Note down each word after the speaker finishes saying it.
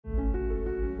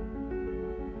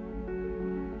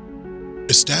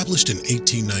Established in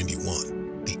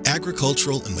 1891, the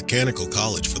Agricultural and Mechanical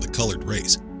College for the Colored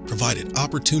Race provided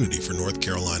opportunity for North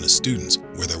Carolina students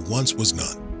where there once was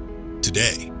none.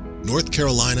 Today, North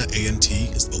Carolina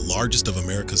A&T is the largest of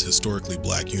America's historically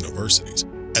black universities,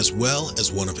 as well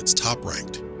as one of its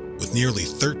top-ranked, with nearly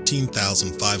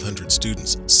 13,500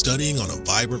 students studying on a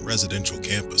vibrant residential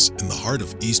campus in the heart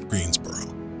of East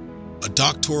Greensboro. A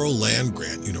doctoral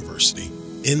land-grant university,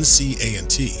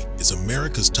 NC-A&T is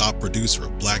America's top producer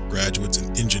of black graduates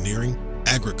in engineering,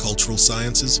 agricultural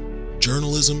sciences,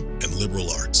 journalism, and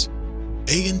liberal arts.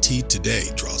 A&T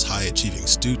today draws high-achieving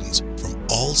students from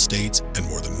all states and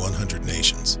more than 100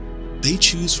 nations. They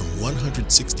choose from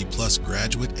 160-plus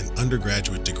graduate and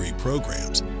undergraduate degree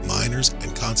programs, minors,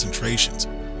 and concentrations,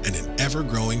 and an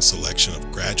ever-growing selection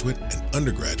of graduate and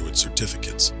undergraduate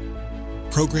certificates.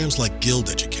 Programs like Guild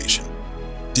Education,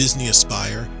 Disney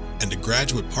Aspire, and a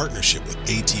graduate partnership with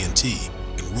AT&T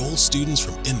enroll students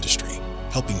from industry,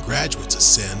 helping graduates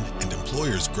ascend and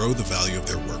employers grow the value of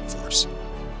their workforce.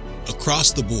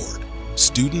 Across the board,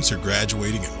 students are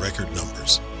graduating in record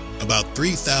numbers, about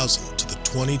 3,000 to the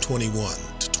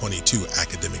 2021-22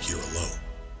 academic year alone.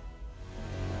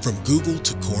 From Google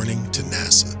to Corning to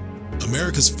NASA,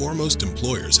 America's foremost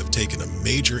employers have taken a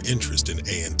major interest in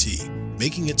A&T,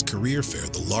 making its career fair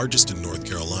the largest in North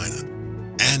Carolina,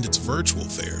 and its virtual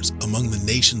fairs among the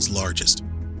nation's largest.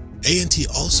 A&T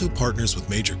also partners with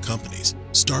major companies,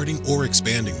 starting or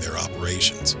expanding their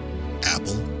operations.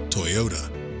 Apple,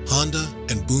 Toyota, Honda,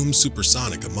 and Boom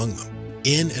Supersonic among them,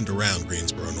 in and around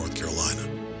Greensboro, North Carolina.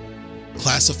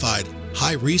 Classified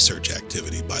high research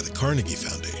activity by the Carnegie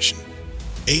Foundation,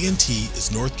 A&T is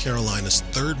North Carolina's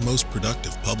third most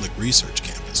productive public research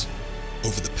campus.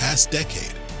 Over the past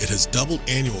decade, it has doubled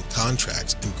annual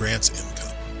contracts and grants income,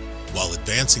 while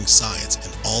advancing science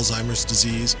in Alzheimer's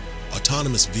disease,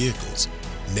 autonomous vehicles,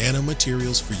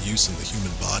 nanomaterials for use in the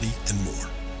human body, and more.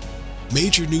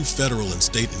 Major new federal and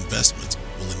state investments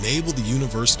will enable the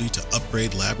university to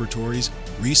upgrade laboratories,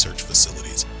 research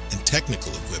facilities, and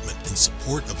technical equipment in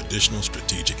support of additional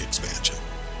strategic expansion.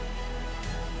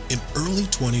 In early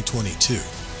 2022,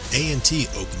 A&T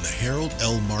opened the Harold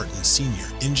L. Martin Sr.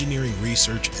 Engineering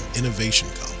Research and Innovation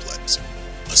Complex,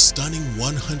 a stunning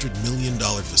 $100 million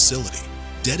facility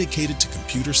dedicated to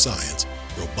computer science,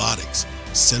 robotics,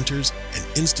 centers, and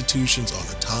institutions on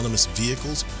autonomous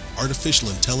vehicles, artificial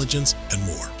intelligence, and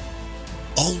more.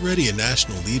 Already a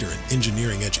national leader in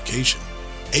engineering education,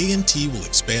 A&T will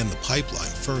expand the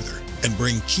pipeline further and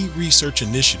bring key research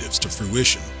initiatives to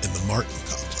fruition in the Martin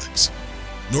Complex.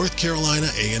 North Carolina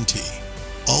A&T,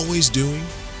 always doing,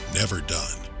 never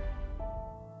done.